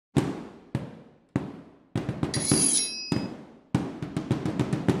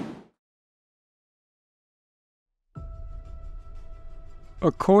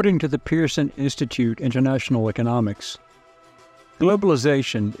According to the Pearson Institute International Economics,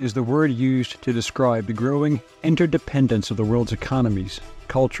 globalization is the word used to describe the growing interdependence of the world's economies,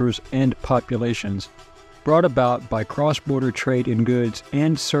 cultures, and populations, brought about by cross-border trade in goods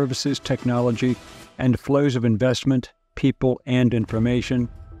and services, technology, and flows of investment, people, and information.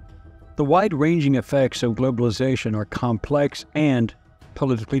 The wide-ranging effects of globalization are complex and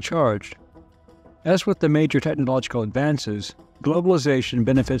politically charged. As with the major technological advances, globalization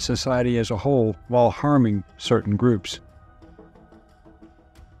benefits society as a whole while harming certain groups.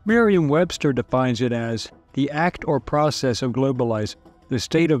 Merriam-Webster defines it as the act or process of globalizing, the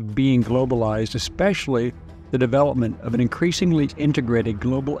state of being globalized, especially the development of an increasingly integrated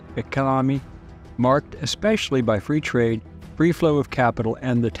global economy marked especially by free trade, free flow of capital,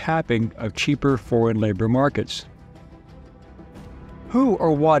 and the tapping of cheaper foreign labor markets. Who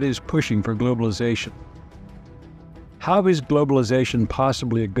or what is pushing for globalization? How is globalization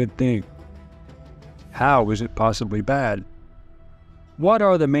possibly a good thing? How is it possibly bad? What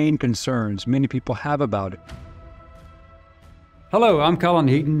are the main concerns many people have about it? Hello, I'm Colin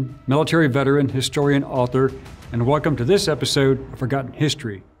Heaton, military veteran, historian, author, and welcome to this episode of Forgotten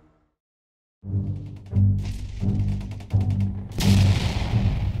History.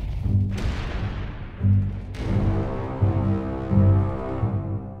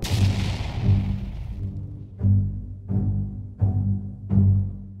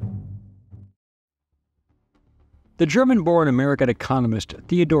 The German-born American economist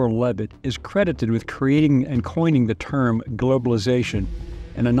Theodore Levitt is credited with creating and coining the term globalization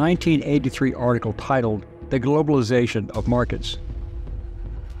in a 1983 article titled The Globalization of Markets.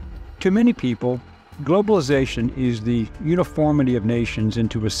 To many people, globalization is the uniformity of nations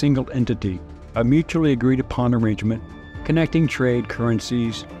into a single entity, a mutually agreed-upon arrangement connecting trade,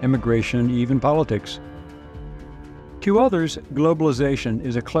 currencies, immigration, even politics. To others, globalization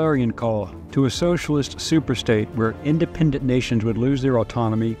is a clarion call to a socialist superstate where independent nations would lose their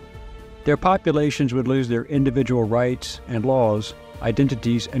autonomy, their populations would lose their individual rights and laws,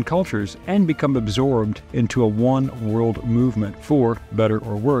 identities and cultures, and become absorbed into a one-world movement for better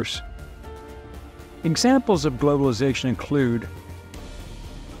or worse. Examples of globalization include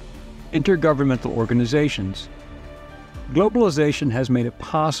intergovernmental organizations. Globalization has made it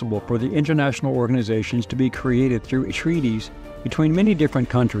possible for the international organizations to be created through treaties between many different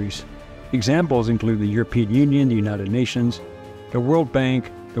countries. Examples include the European Union, the United Nations, the World Bank,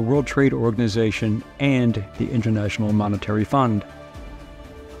 the World Trade Organization, and the International Monetary Fund.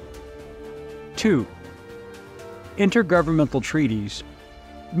 2. Intergovernmental treaties.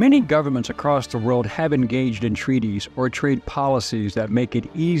 Many governments across the world have engaged in treaties or trade policies that make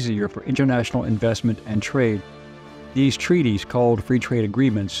it easier for international investment and trade. These treaties, called free trade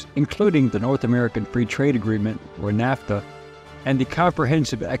agreements, including the North American Free Trade Agreement, or NAFTA, and the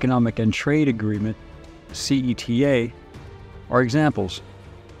Comprehensive Economic and Trade Agreement, CETA, are examples.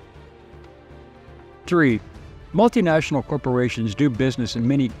 3. Multinational corporations do business in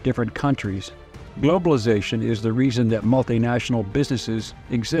many different countries. Globalization is the reason that multinational businesses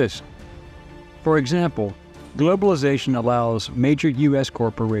exist. For example, globalization allows major U.S.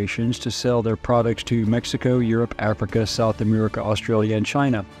 corporations to sell their products to Mexico, Europe, Africa, South America, Australia, and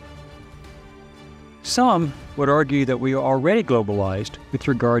China. Some would argue that we are already globalized with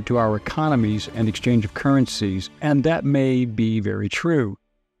regard to our economies and exchange of currencies, and that may be very true.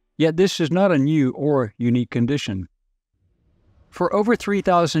 Yet this is not a new or unique condition. For over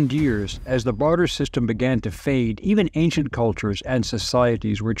 3,000 years, as the barter system began to fade, even ancient cultures and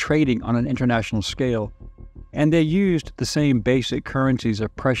societies were trading on an international scale, and they used the same basic currencies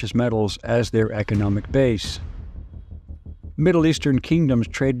of precious metals as their economic base. Middle Eastern kingdoms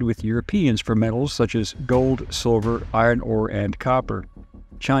traded with Europeans for metals such as gold, silver, iron ore, and copper.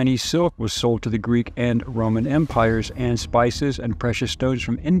 Chinese silk was sold to the Greek and Roman empires, and spices and precious stones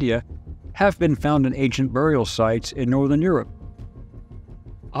from India have been found in ancient burial sites in northern Europe.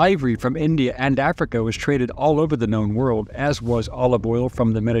 Ivory from India and Africa was traded all over the known world, as was olive oil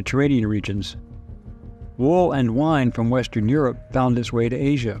from the Mediterranean regions. Wool and wine from Western Europe found its way to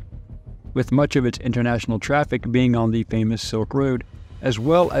Asia, with much of its international traffic being on the famous Silk Road, as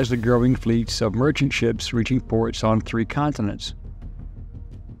well as the growing fleets of merchant ships reaching ports on 3 continents.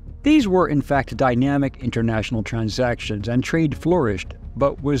 These were in fact dynamic international transactions, and trade flourished,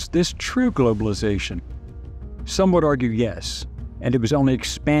 but was this true globalization? Some would argue yes, and it was only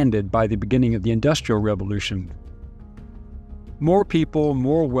expanded by the beginning of the Industrial Revolution. More people,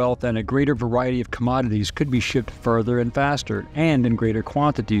 more wealth, and a greater variety of commodities could be shipped further and faster, and in greater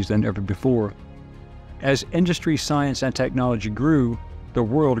quantities than ever before. As industry, science, and technology grew, the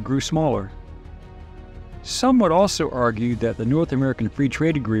world grew smaller. Some would also argue that the North American Free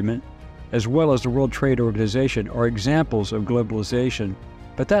Trade Agreement, as well as the World Trade Organization, are examples of globalization,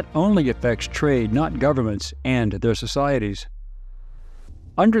 but that only affects trade, not governments and their societies.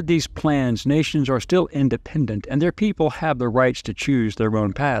 Under these plans, nations are still independent and their people have the rights to choose their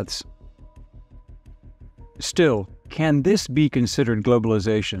own paths. Still, can this be considered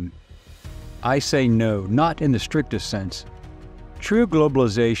globalization? I say no, not in the strictest sense. True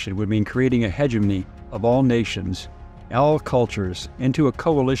globalization would mean creating a hegemony of all nations, all cultures, into a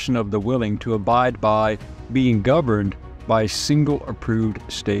coalition of the willing to abide by being governed by a single approved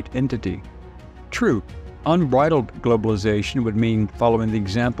state entity. True, unbridled globalization would mean following the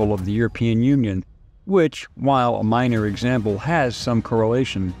example of the European Union, which, while a minor example, has some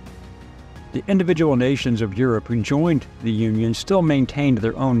correlation. The individual nations of Europe who joined the Union still maintained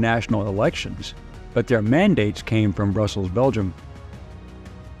their own national elections, but their mandates came from Brussels, Belgium.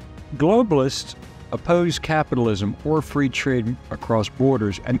 Globalists oppose capitalism or free trade across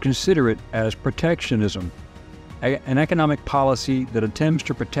borders and consider it as protectionism, an economic policy that attempts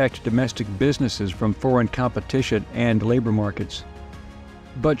to protect domestic businesses from foreign competition and labor markets.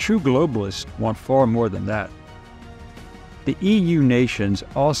 But true globalists want far more than that. The EU nations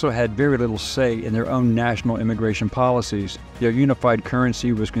also had very little say in their own national immigration policies. Their unified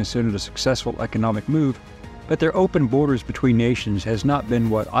currency was considered a successful economic move, but their open borders between nations has not been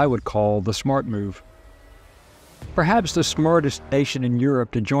what I would call the smart move. Perhaps the smartest nation in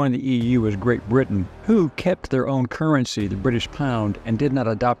Europe to join the EU was Great Britain, who kept their own currency, the British pound, and did not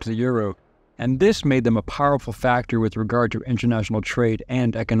adopt the euro, and this made them a powerful factor with regard to international trade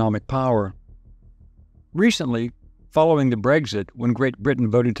and economic power. Recently, following the Brexit, when Great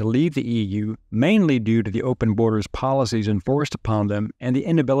Britain voted to leave the EU, mainly due to the open borders policies enforced upon them and the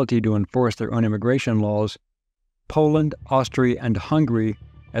inability to enforce their own immigration laws, Poland, Austria, and Hungary,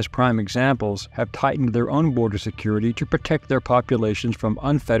 as prime examples, have tightened their own border security to protect their populations from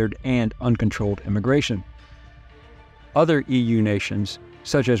unfettered and uncontrolled immigration. Other EU nations,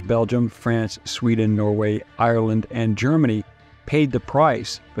 such as Belgium, France, Sweden, Norway, Ireland, and Germany, paid the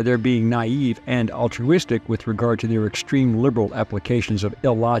price for their being naive and altruistic with regard to their extreme liberal applications of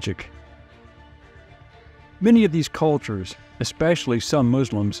illogic. Many of these cultures, especially some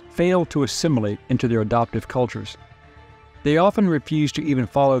Muslims, fail to assimilate into their adoptive cultures. They often refuse to even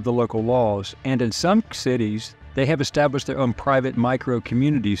follow the local laws, and in some cities, they have established their own private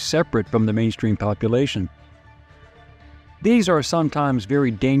micro-communities separate from the mainstream population. These are sometimes very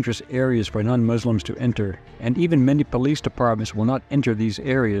dangerous areas for non-Muslims to enter, and even many police departments will not enter these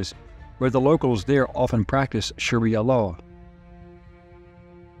areas, where the locals there often practice Sharia law.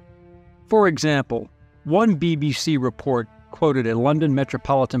 For example, one BBC report quoted a London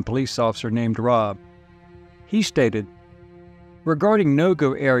Metropolitan Police officer named Rob. He stated, "Regarding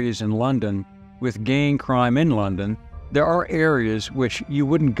no-go areas in London, with gang crime in London, there are areas which you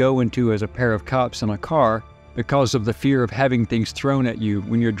wouldn't go into as a pair of cops in a car because of the fear of having things thrown at you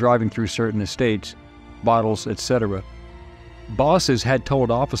when you're driving through certain estates, bottles, etc. Bosses had told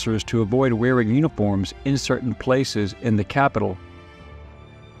officers to avoid wearing uniforms in certain places in the capital."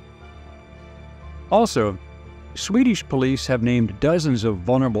 Also, Swedish police have named dozens of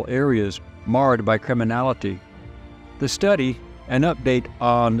vulnerable areas marred by criminality. The study, an update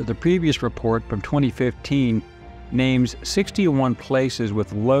on the previous report from 2015, names 61 places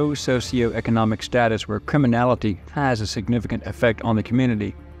with low socioeconomic status where criminality has a significant effect on the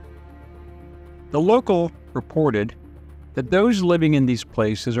community. The local reported that those living in these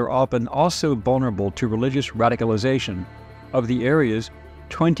places are often also vulnerable to religious radicalization. Of the areas,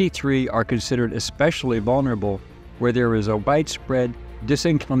 23 are considered especially vulnerable, where there is a widespread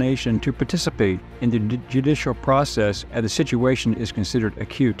disinclination to participate in the judicial process and the situation is considered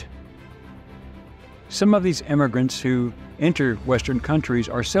acute. Some of these immigrants who enter Western countries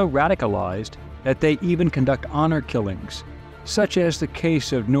are so radicalized that they even conduct honor killings, such as the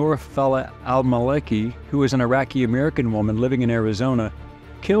case of Noor Fala al-Maliki, who is an Iraqi-American woman living in Arizona,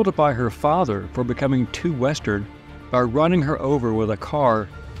 killed by her father for becoming too Western by running her over with a car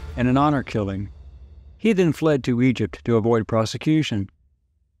in an honor killing. He then fled to Egypt to avoid prosecution.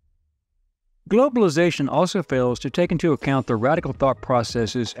 Globalization also fails to take into account the radical thought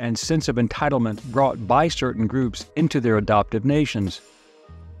processes and sense of entitlement brought by certain groups into their adoptive nations.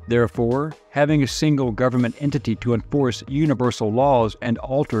 Therefore, having a single government entity to enforce universal laws and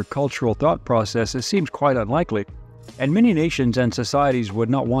alter cultural thought processes seems quite unlikely, and many nations and societies would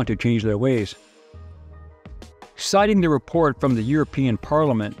not want to change their ways. Citing the report from the European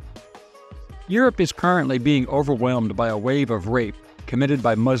Parliament, Europe is currently being overwhelmed by a wave of rape committed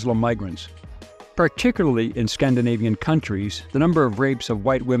by Muslim migrants. Particularly in Scandinavian countries, the number of rapes of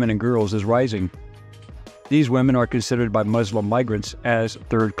white women and girls is rising. These women are considered by Muslim migrants as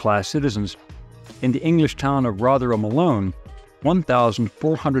third-class citizens. In the English town of Rotherham alone,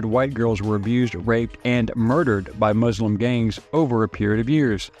 1,400 white girls were abused, raped, and murdered by Muslim gangs over a period of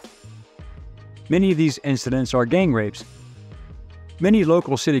years. Many of these incidents are gang rapes. Many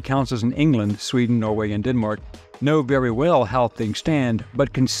local city councils in England, Sweden, Norway, and Denmark know very well how things stand,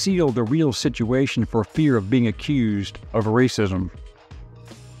 but conceal the real situation for fear of being accused of racism.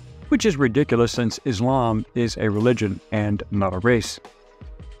 Which is ridiculous since Islam is a religion and not a race.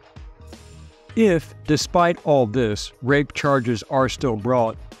 If, despite all this, rape charges are still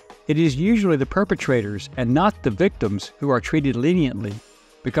brought, it is usually the perpetrators and not the victims who are treated leniently,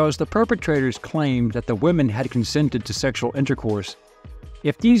 because the perpetrators claim that the women had consented to sexual intercourse.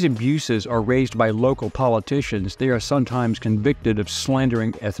 If these abuses are raised by local politicians, they are sometimes convicted of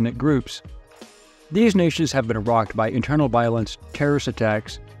slandering ethnic groups. These nations have been rocked by internal violence, terrorist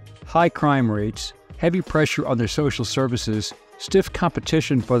attacks, high crime rates, heavy pressure on their social services, stiff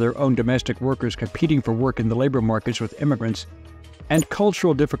competition for their own domestic workers competing for work in the labor markets with immigrants, and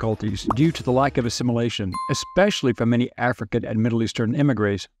cultural difficulties due to the lack of assimilation, especially for many African and Middle Eastern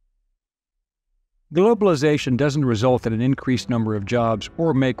immigrants. Globalization doesn't result in an increased number of jobs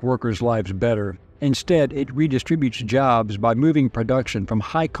or make workers' lives better. Instead, it redistributes jobs by moving production from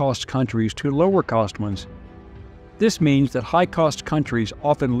high-cost countries to lower-cost ones. This means that high-cost countries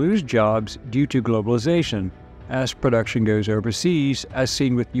often lose jobs due to globalization, as production goes overseas, as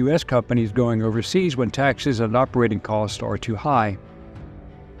seen with U.S. companies going overseas when taxes and operating costs are too high.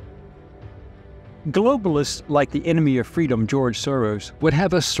 Globalists like the enemy of freedom, George Soros, would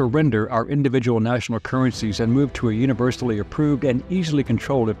have us surrender our individual national currencies and move to a universally approved and easily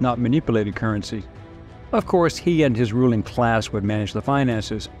controlled, if not manipulated, currency. Of course, he and his ruling class would manage the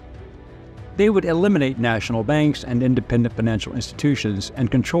finances. They would eliminate national banks and independent financial institutions and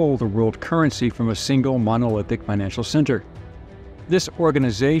control the world currency from a single monolithic financial center. This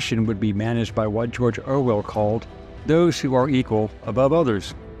organization would be managed by what George Orwell called those who are equal above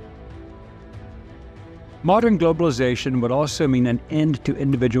others. Modern globalization would also mean an end to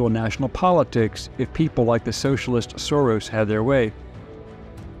individual national politics if people like the socialist Soros had their way.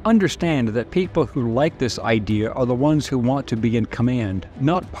 Understand that people who like this idea are the ones who want to be in command,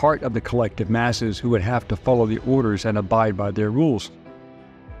 not part of the collective masses who would have to follow the orders and abide by their rules.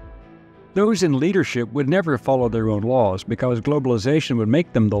 Those in leadership would never follow their own laws because globalization would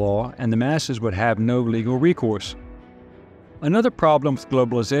make them the law and the masses would have no legal recourse. Another problem with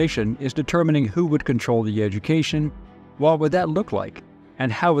globalization is determining who would control the education, what would that look like,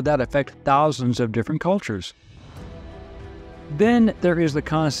 and how would that affect thousands of different cultures. Then there is the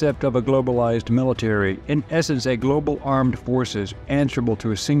concept of a globalized military, in essence a global armed forces answerable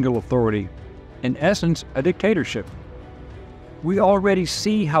to a single authority, in essence a dictatorship. We already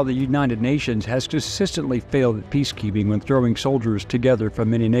see how the United Nations has consistently failed at peacekeeping when throwing soldiers together from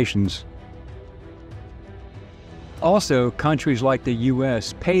many nations. Also, countries like the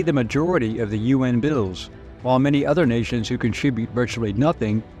U.S. pay the majority of the UN bills, while many other nations who contribute virtually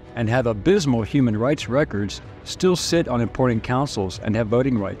nothing and have abysmal human rights records still sit on important councils and have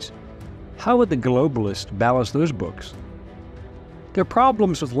voting rights. How would the globalists balance those books? There are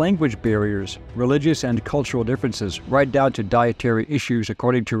problems with language barriers, religious and cultural differences, right down to dietary issues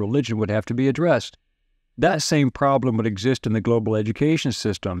according to religion would have to be addressed. That same problem would exist in the global education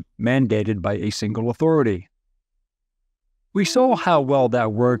system, mandated by a single authority. We saw how well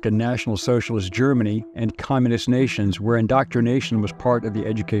that worked in National Socialist Germany and communist nations where indoctrination was part of the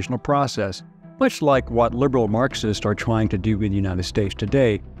educational process, much like what liberal Marxists are trying to do in the United States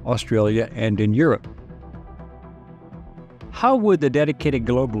today, Australia, and in Europe. How would the dedicated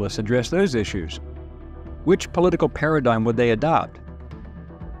globalists address those issues? Which political paradigm would they adopt?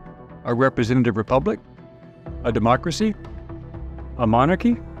 A representative republic? A democracy? A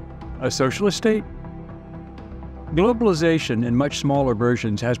monarchy? A socialist state? Globalization in much smaller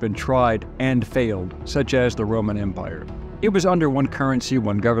versions has been tried and failed, such as the Roman Empire. It was under one currency,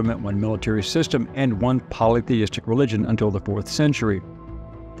 one government, one military system, and one polytheistic religion until the 4th century.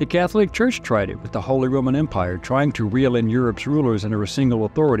 The Catholic Church tried it with the Holy Roman Empire, trying to reel in Europe's rulers under a single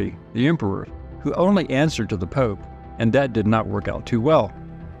authority, the Emperor, who only answered to the Pope, and that did not work out too well.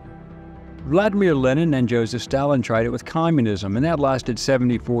 Vladimir Lenin and Joseph Stalin tried it with communism, and that lasted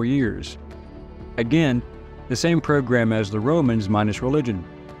 74 years. Again, the same program as the Romans minus religion.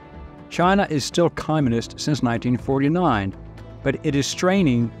 China is still communist since 1949, but it is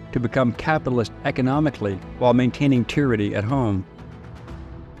straining to become capitalist economically while maintaining tyranny at home.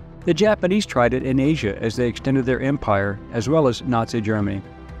 The Japanese tried it in Asia as they extended their empire, as well as Nazi Germany.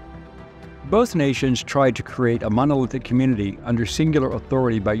 Both nations tried to create a monolithic community under singular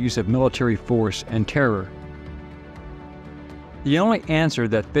authority by use of military force and terror, The only answer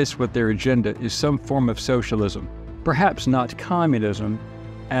that fits with their agenda is some form of socialism, perhaps not communism,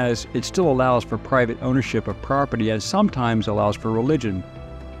 as it still allows for private ownership of property and sometimes allows for religion.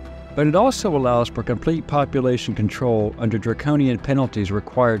 But it also allows for complete population control under draconian penalties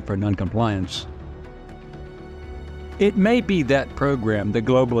required for noncompliance. It may be that program the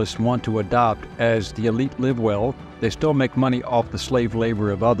globalists want to adopt, as the elite live well, they still make money off the slave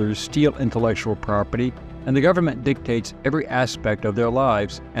labor of others, steal intellectual property, and the government dictates every aspect of their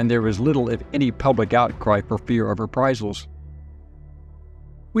lives, and there is little, if any, public outcry for fear of reprisals.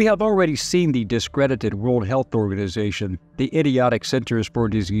 We have already seen the discredited World Health Organization, the idiotic Centers for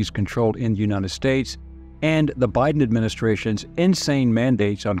Disease Control in the United States, and the Biden administration's insane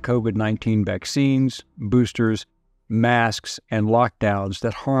mandates on COVID-19 vaccines, boosters, masks, and lockdowns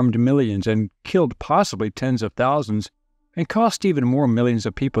that harmed millions and killed possibly tens of thousands and cost even more millions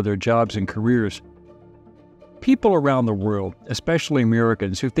of people their jobs and careers. People around the world, especially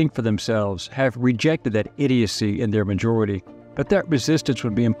Americans who think for themselves, have rejected that idiocy in their majority, but that resistance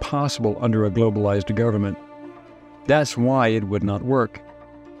would be impossible under a globalized government. That's why it would not work.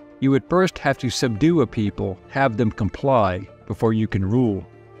 You would first have to subdue a people, have them comply, before you can rule.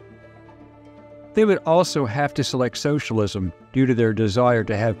 They would also have to select socialism due to their desire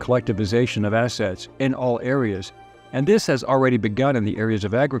to have collectivization of assets in all areas, and this has already begun in the areas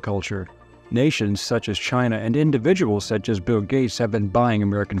of agriculture. Nations such as China and individuals such as Bill Gates have been buying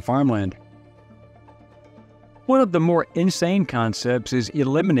American farmland. One of the more insane concepts is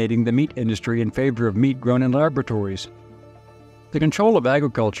eliminating the meat industry in favor of meat grown in laboratories. The control of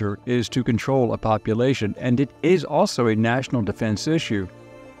agriculture is to control a population, and it is also a national defense issue.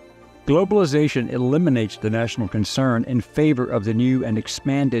 Globalization eliminates the national concern in favor of the new and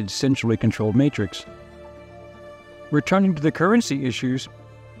expanded centrally controlled matrix. Returning to the currency issues,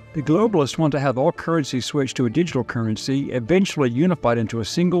 the globalists want to have all currencies switched to a digital currency, eventually unified into a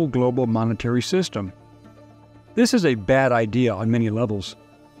single global monetary system. This is a bad idea on many levels.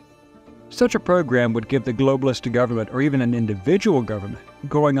 Such a program would give the globalist government, or even an individual government,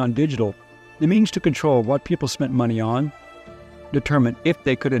 going on digital, the means to control what people spent money on, determine if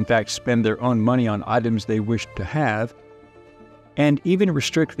they could in fact spend their own money on items they wished to have, and even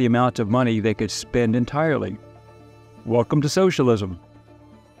restrict the amount of money they could spend entirely. Welcome to socialism.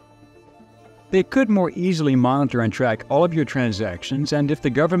 They could more easily monitor and track all of your transactions, and if the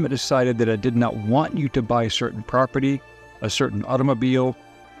government decided that it did not want you to buy certain property, a certain automobile,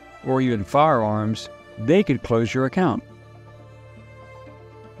 or even firearms, they could close your account.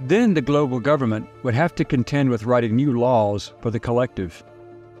 Then the global government would have to contend with writing new laws for the collective.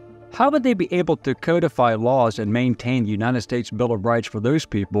 How would they be able to codify laws and maintain the United States Bill of Rights for those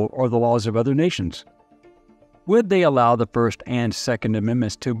people or the laws of other nations? Would they allow the First and Second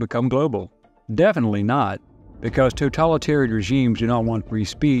Amendments to become global? Definitely not, because totalitarian regimes do not want free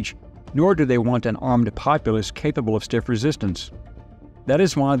speech, nor do they want an armed populace capable of stiff resistance. That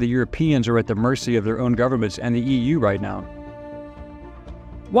is why the Europeans are at the mercy of their own governments and the EU right now.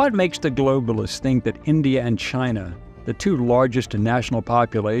 What makes the globalists think that India and China, the two largest national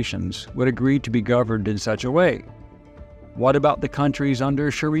populations, would agree to be governed in such a way? What about the countries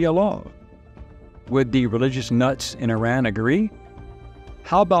under Sharia law? Would the religious nuts in Iran agree?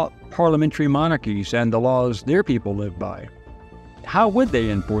 How about parliamentary monarchies and the laws their people live by? How would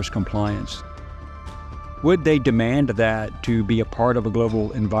they enforce compliance? Would they demand that to be a part of a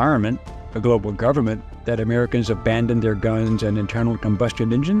global environment, a global government, that Americans abandon their guns and internal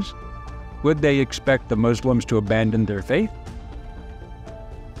combustion engines? Would they expect the Muslims to abandon their faith?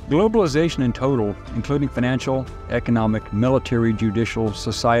 Globalization in total, including financial, economic, military, judicial,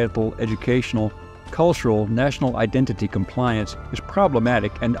 societal, educational, cultural, national identity compliance, is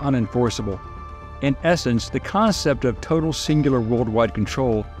problematic and unenforceable. In essence, the concept of total singular worldwide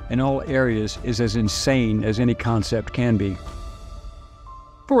control in all areas is as insane as any concept can be.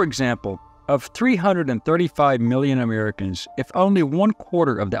 For example, of 335 million Americans, if only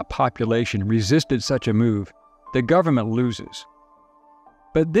 1/4 of that population resisted such a move, the government loses.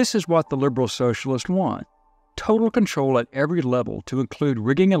 But this is what the liberal socialists want: total control at every level, to include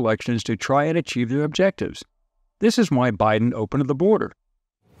rigging elections to try and achieve their objectives. This is why Biden opened the border.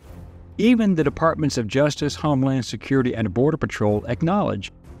 Even the Departments of Justice, Homeland Security, and Border Patrol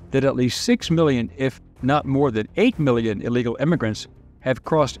acknowledge that at least 6 million, if not more than 8 million illegal immigrants have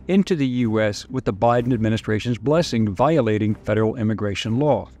crossed into the U.S. with the Biden administration's blessing, violating federal immigration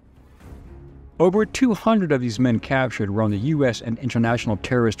law. Over 200 of these men captured were on the U.S. and international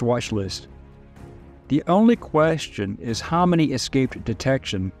terrorist watch list. The only question is how many escaped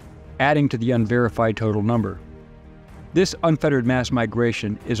detection, adding to the unverified total number. This unfettered mass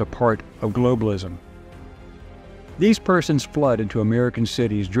migration is a part of globalism. These persons flood into American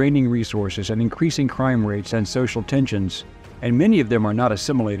cities, draining resources and increasing crime rates and social tensions, and many of them are not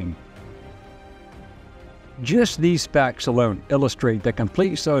assimilating. Just these facts alone illustrate that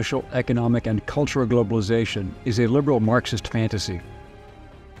complete social, economic, and cultural globalization is a liberal Marxist fantasy.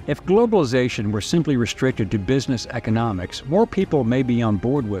 If globalization were simply restricted to business economics, more people may be on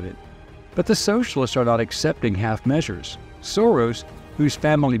board with it. But the socialists are not accepting half measures. Soros, whose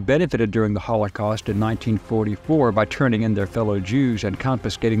family benefited during the Holocaust in 1944 by turning in their fellow Jews and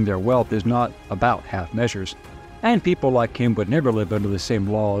confiscating their wealth, is not about half measures. And people like him would never live under the same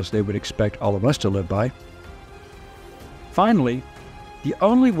laws they would expect all of us to live by. Finally, the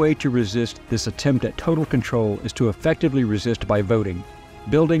only way to resist this attempt at total control is to effectively resist by voting,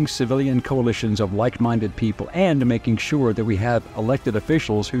 building civilian coalitions of like-minded people, and making sure that we have elected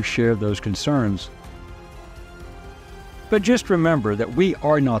officials who share those concerns. But just remember that we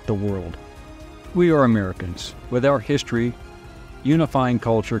are not the world. We are Americans, with our history, unifying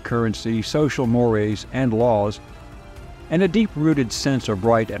culture, currency, social mores, and laws, and a deep-rooted sense of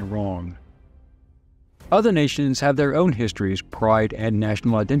right and wrong. Other nations have their own histories, pride, and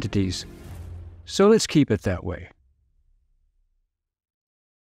national identities. So let's keep it that way.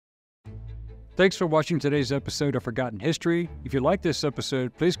 Thanks for watching today's episode of Forgotten History. If you like this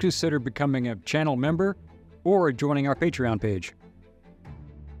episode, please consider becoming a channel member or joining our Patreon page.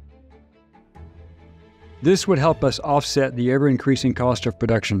 This would help us offset the ever-increasing cost of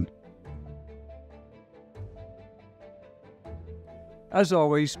production. As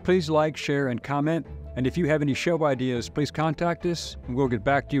always, please like, share, and comment. And if you have any show ideas, please contact us, and we'll get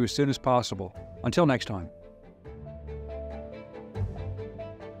back to you as soon as possible. Until next time.